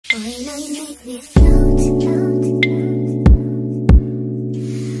Boy, you know you make me float, float.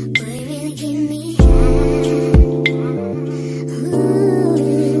 Boy, you really give me high. Ooh,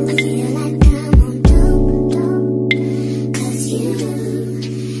 I feel like I'm on dope, dope. 'Cause you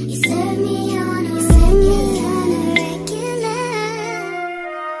serve me on a regular.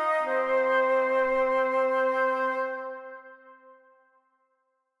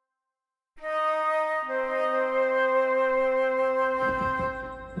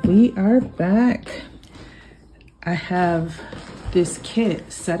 We are back. I have this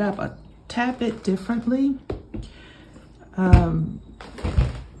kit set up a tad bit differently.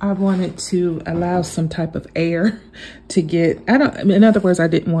 I wanted to allow some type of air to get, in other words, I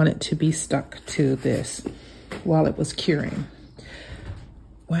didn't want it to be stuck to this while it was curing.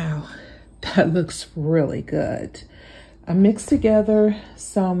 Wow, that looks really good. I mixed together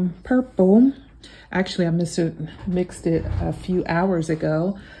some purple. Actually, I mixed it a few hours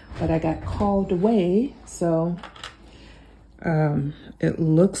ago, but I got called away. So it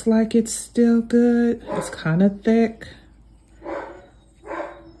looks like it's still good. It's kind of thick.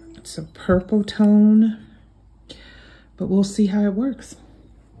 It's a purple tone, but we'll see how it works.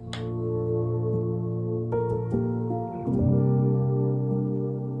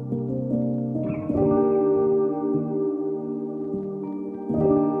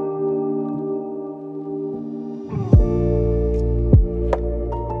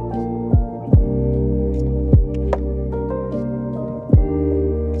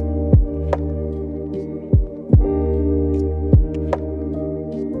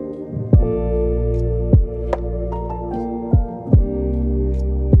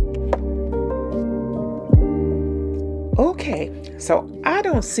 Okay, so I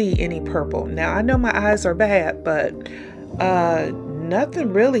don't see any purple. Now, I know my eyes are bad, but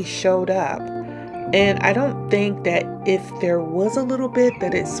nothing really showed up. And I don't think that if there was a little bit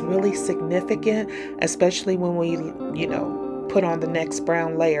that it's really significant, especially when we, put on the next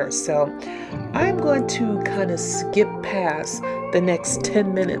brown layer. So I'm going to kind of skip past the next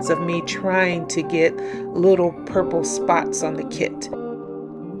 10 minutes of me trying to get little purple spots on the kit.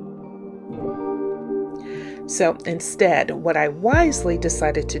 So instead, what I wisely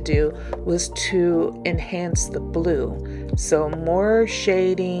decided to do was to enhance the blue. So more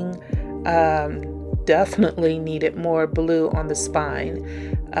shading, definitely needed more blue on the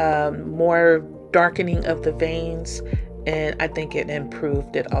spine, more darkening of the veins, and I think it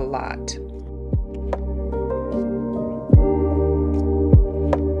improved it a lot.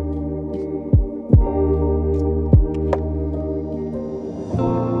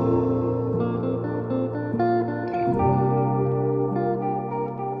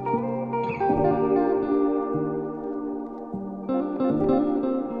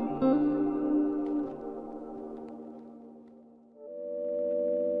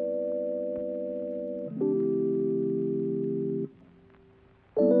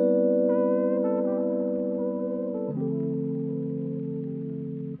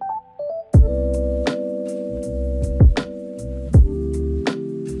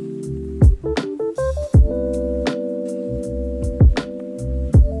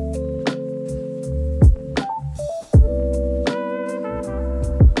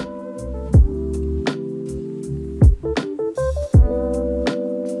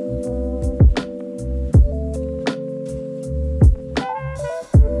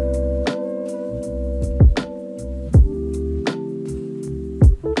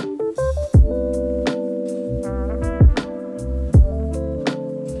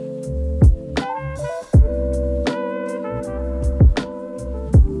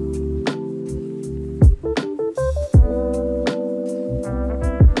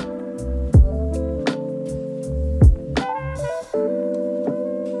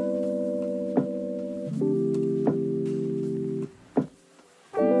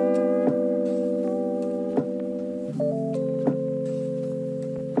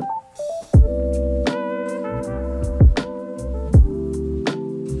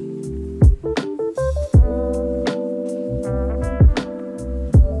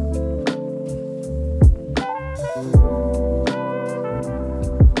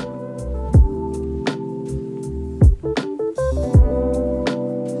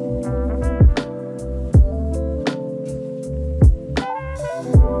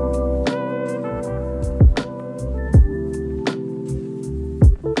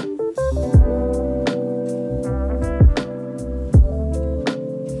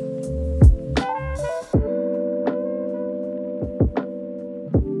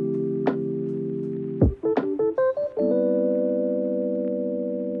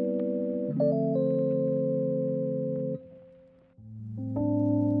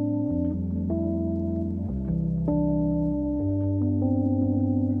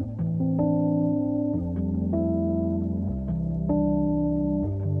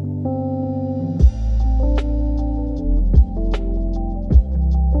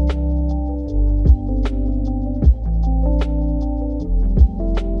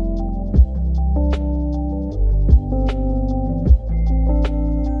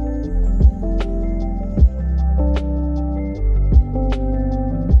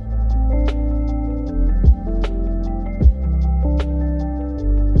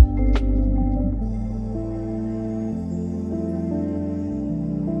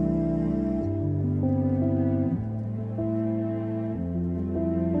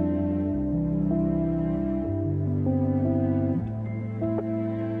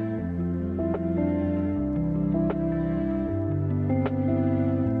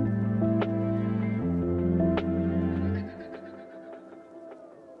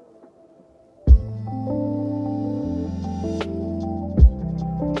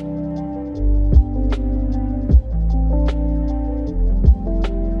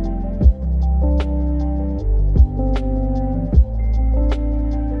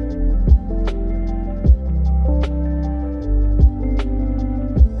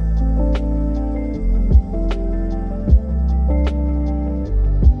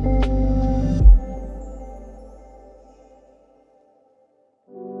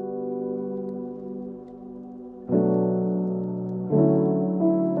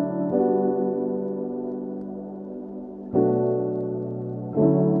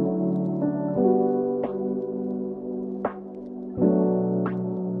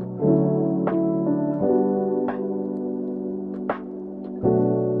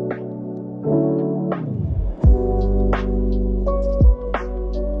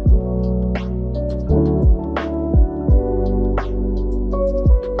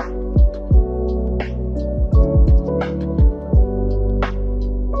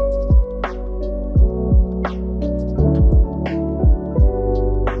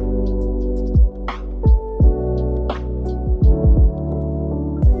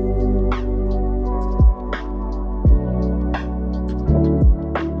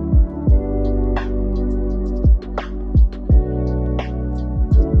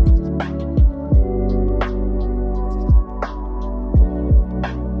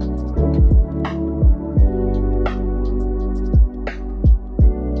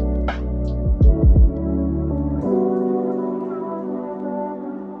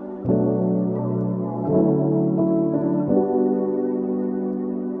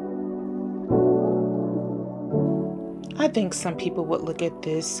 I think some people would look at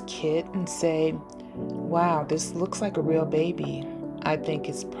this kit and say, wow, this looks like a real baby. I think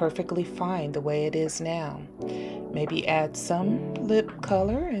it's perfectly fine the way it is now. Maybe add some lip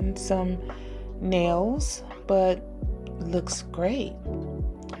color and some nails, but looks great.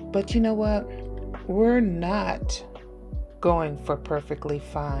 But you know what? We're not going for perfectly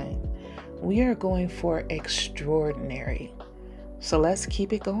fine. We are going for extraordinary. So let's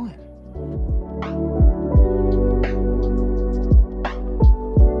keep it going.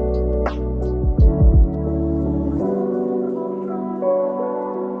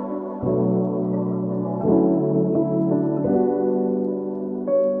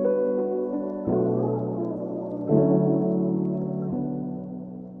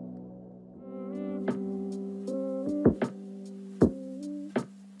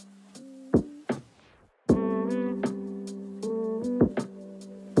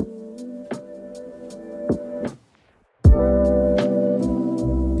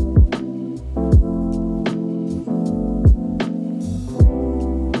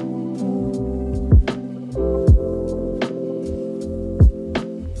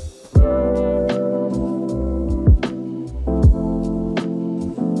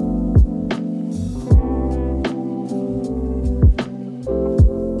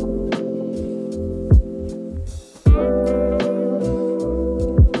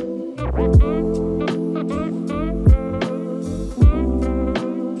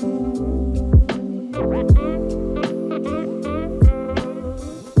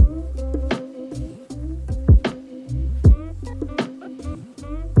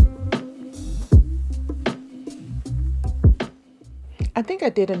 I think I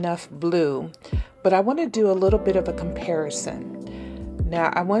did enough blue, but I want to do a little bit of a comparison.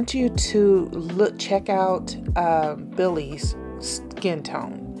 Now I want you to check out Billie's skin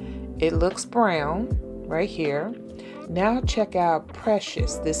tone. It looks brown right here. Now check out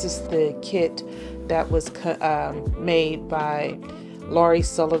Precious. This is the kit that was made by Laurie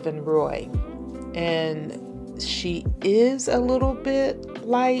Sullivan Roy, and she is a little bit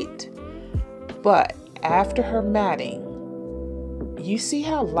light, but after her matting, you see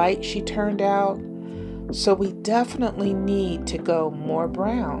how light she turned out? So we definitely need to go more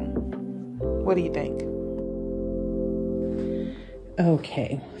brown. What do you think?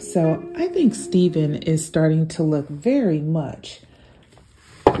 Okay, so I think Steven is starting to look very much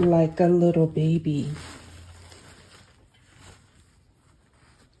like a little baby.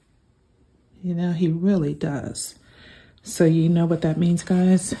 You know, he really does. So you know what that means,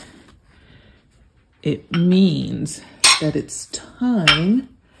 guys? It means that it's time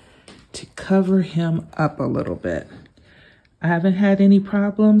to cover him up a little bit. I haven't had any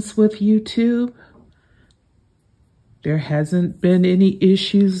problems with YouTube. There hasn't been any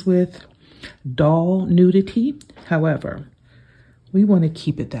issues with doll nudity. However, we want to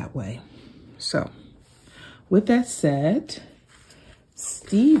keep it that way. So, with that said,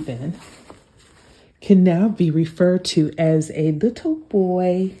 Steven can now be referred to as a little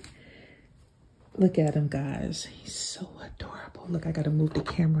boy. Look at him, guys. He's so adorable. Look, I gotta move the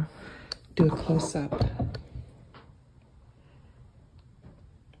camera, do a close up.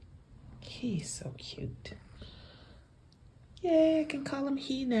 He's so cute. Yeah, I can call him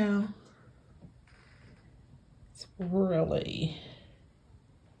he now. It's really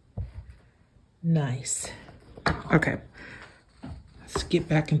nice. Okay, let's get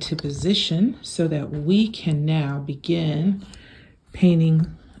back into position so that we can now begin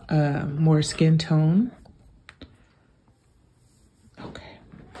painting more skin tone. Okay,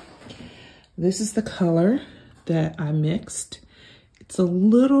 this is the color that I mixed. It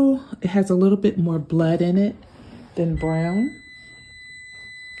has a little bit more blood in it than brown.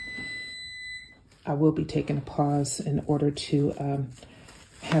 I will be taking a pause in order to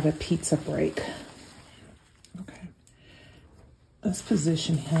have a pizza break. Okay, let's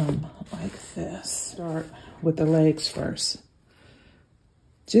position him like this. Start with the legs first,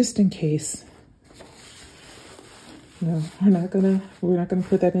 just in case. No, we're not gonna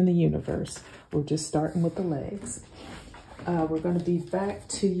put that in the universe. We're just starting with the legs. We're gonna be back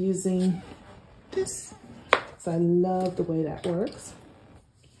to using this. So I love the way that works.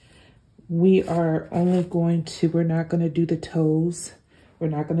 We are only going to, we're not gonna do the toes. We're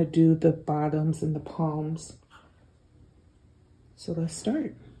not gonna do the bottoms and the palms. So let's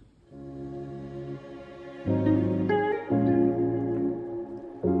start.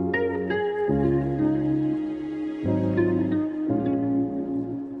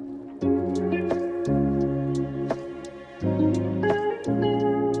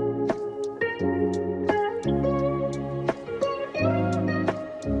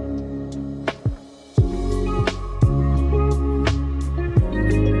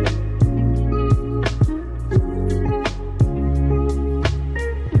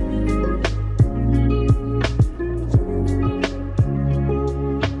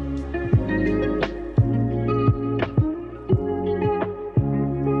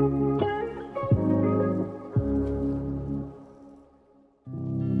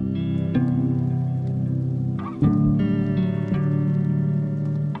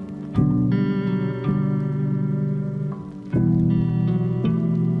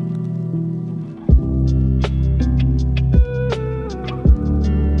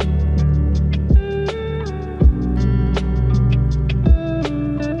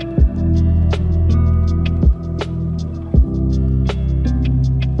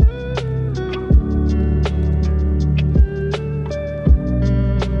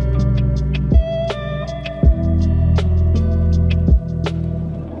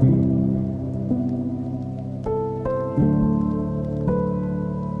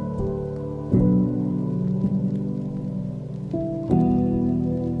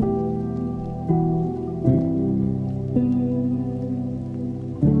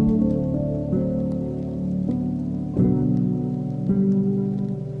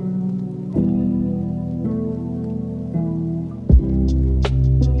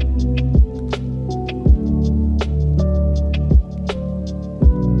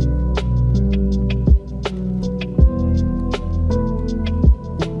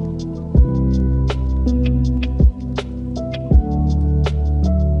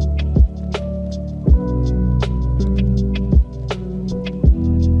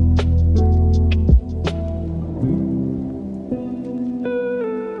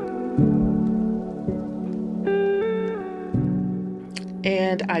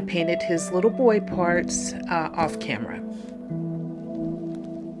 I painted his little boy parts off camera.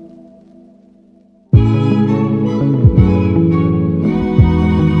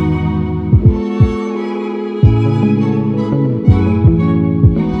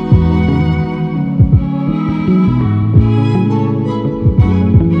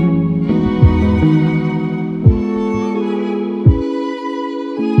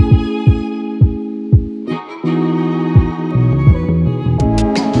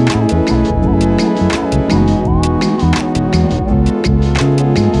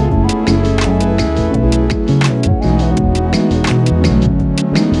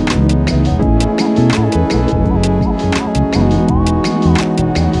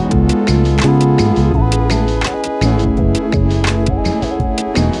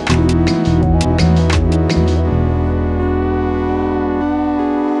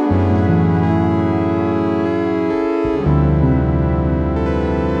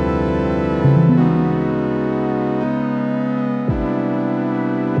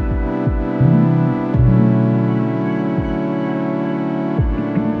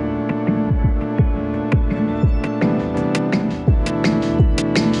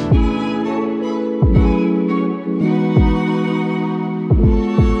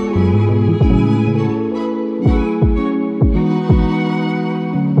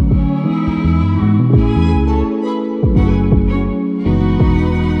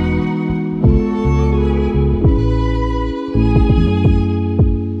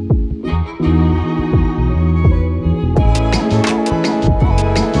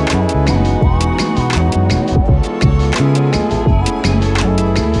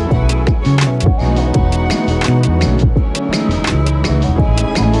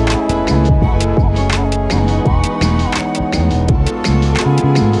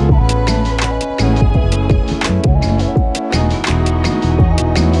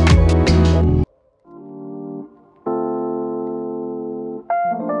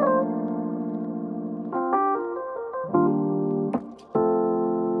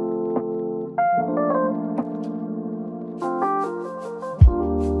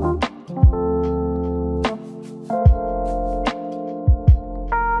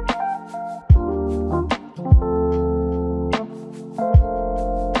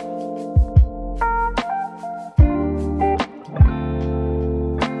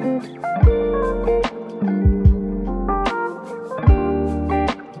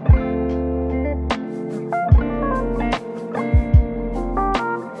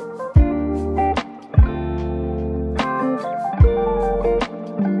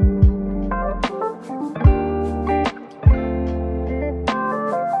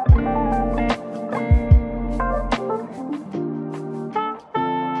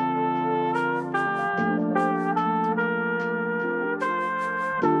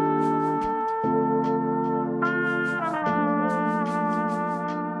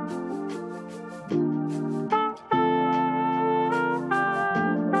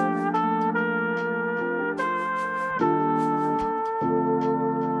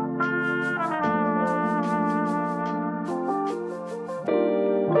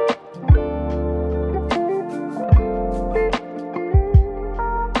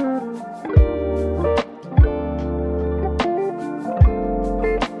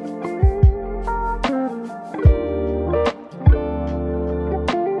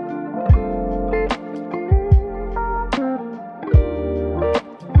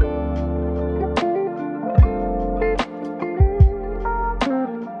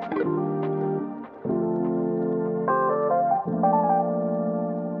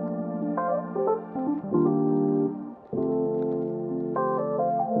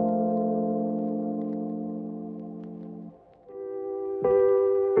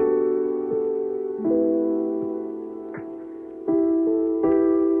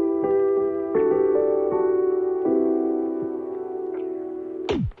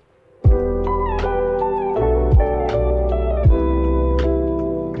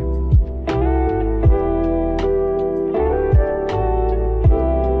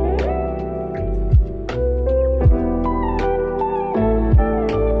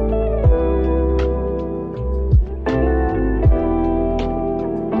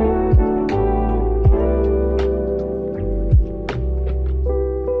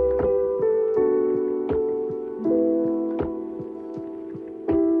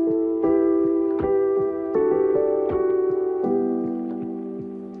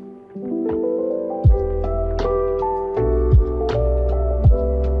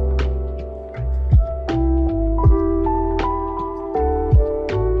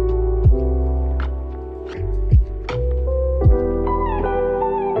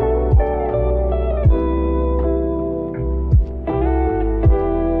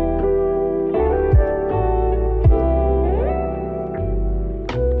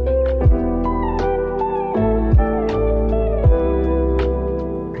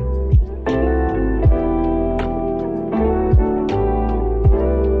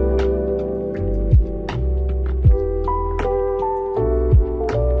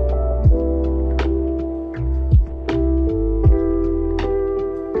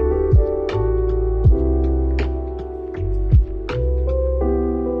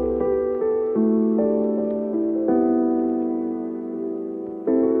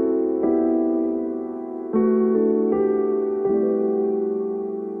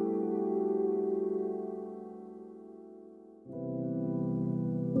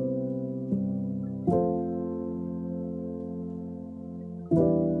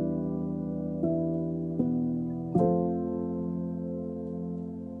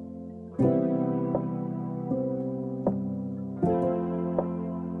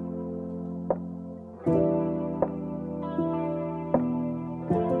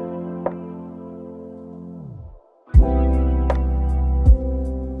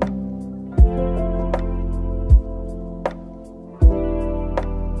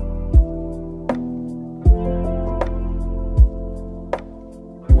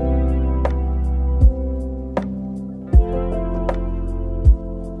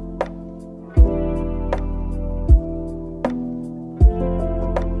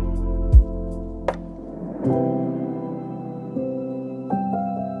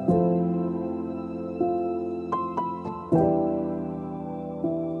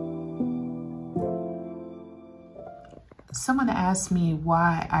 asked me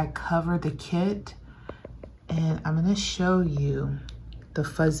why I cover the kit, and I'm gonna show you the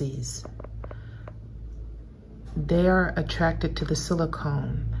fuzzies. They are attracted to the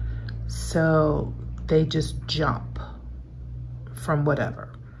silicone, so they just jump from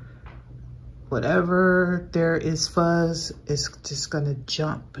whatever. Whatever there is fuzz is just gonna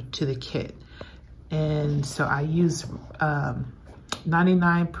jump to the kit. And so I use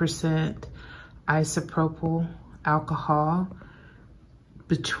 99% isopropyl alcohol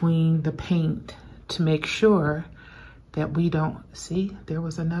between the paint to make sure that we don't, see, there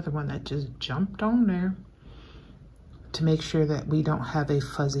was another one that just jumped on there, to make sure that we don't have a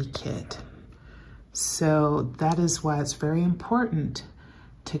fuzzy kit. So that is why it's very important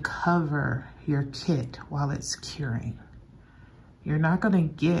to cover your kit while it's curing. You're not gonna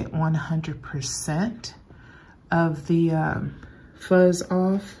get 100% of the fuzz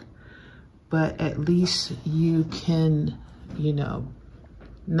off, but at least you can, you know,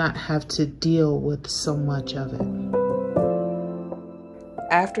 not have to deal with so much of it.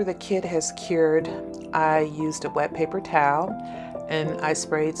 After the kit has cured, I used a wet paper towel and I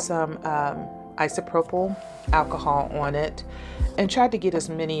sprayed some isopropyl alcohol on it and tried to get as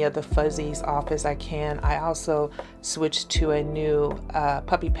many of the fuzzies off as I can. I also switched to a new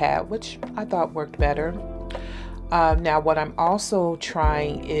puppy pad, which I thought worked better. Now what I'm also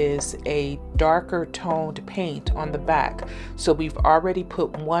trying is a darker toned paint on the back. So we've already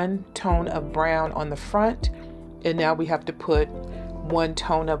put one tone of brown on the front, and now we have to put one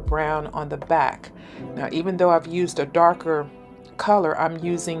tone of brown on the back. Now even though I've used a darker color, I'm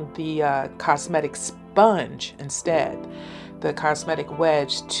using the cosmetic sponge instead, the cosmetic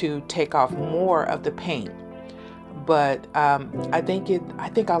wedge, to take off more of the paint. But I think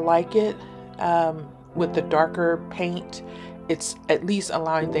I like it with the darker paint. It's at least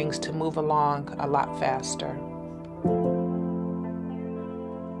allowing things to move along a lot faster.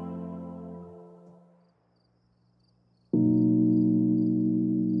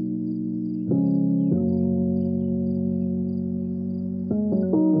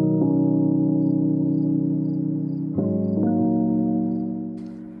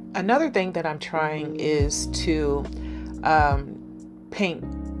 Another thing that I'm trying is to paint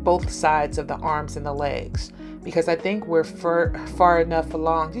both sides of the arms and the legs, because I think we're far enough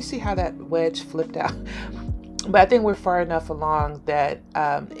along. Do you see how that wedge flipped out? But I think we're far enough along that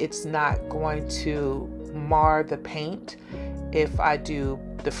it's not going to mar the paint if I do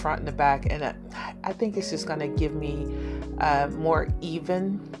the front and the back. And I think it's just going to give me more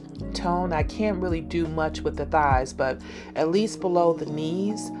even tone. I can't really do much with the thighs, but at least below the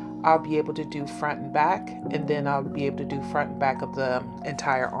knees, I'll be able to do front and back, and then I'll be able to do front and back of the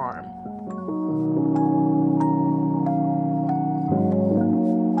entire arm.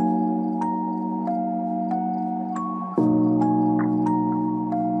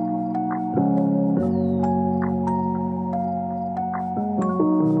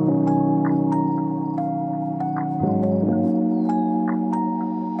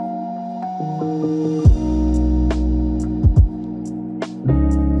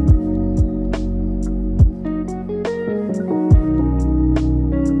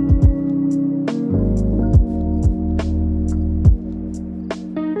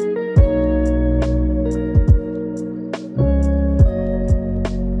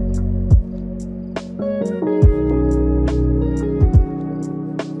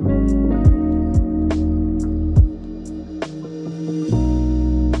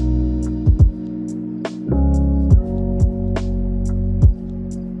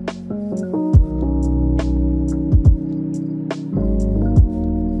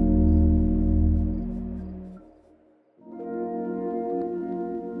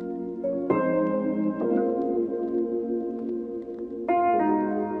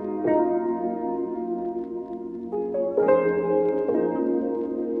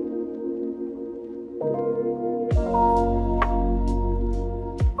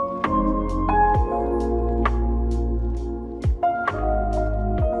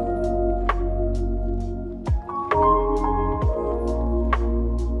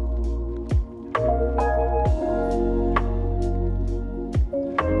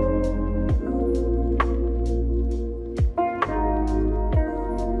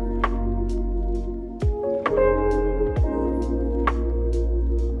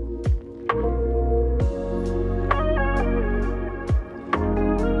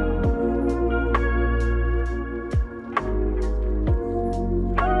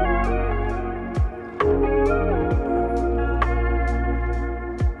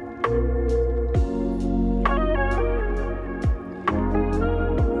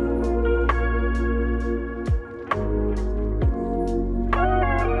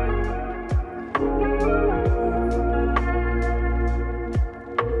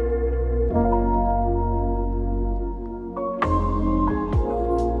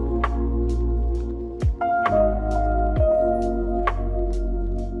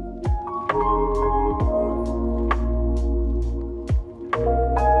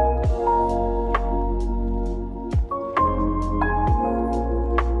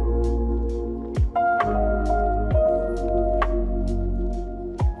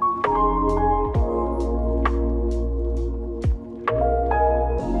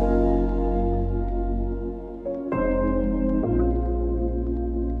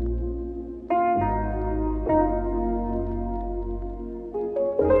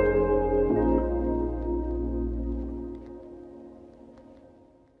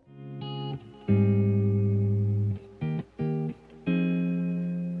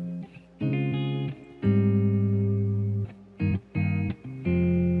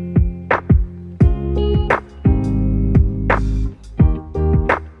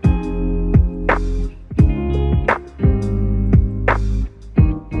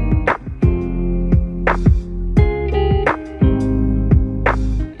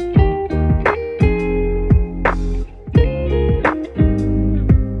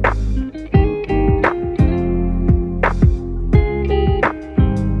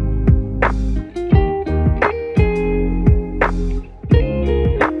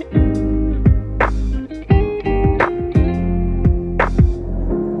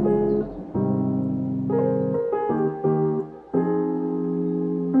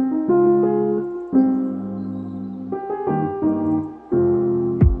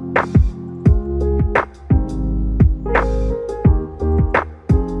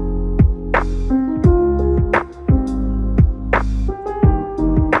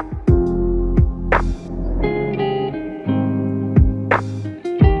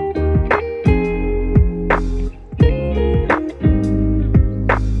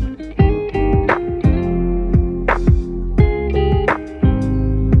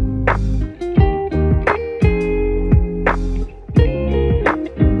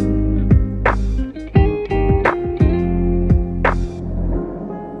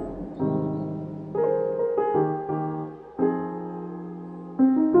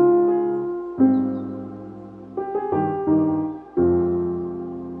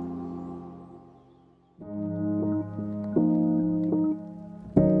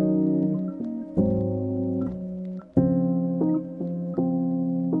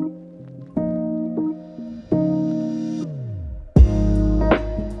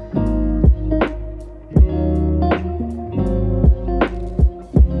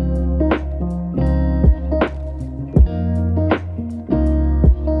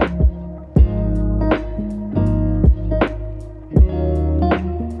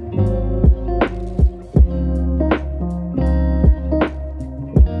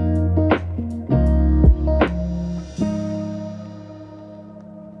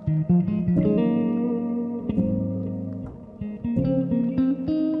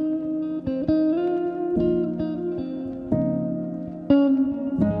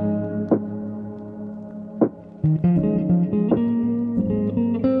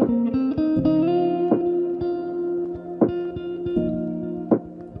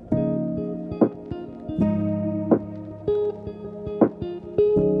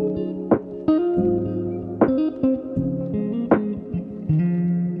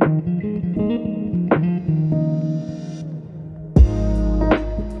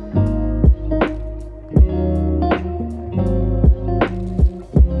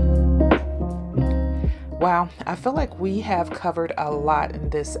 Wow, I feel like we have covered a lot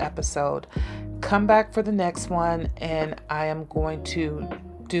in this episode. Come back for the next one, and I am going to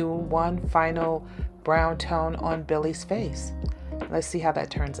do one final brown tone on Billie's face. Let's see how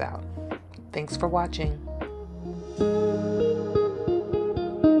that turns out. Thanks for watching.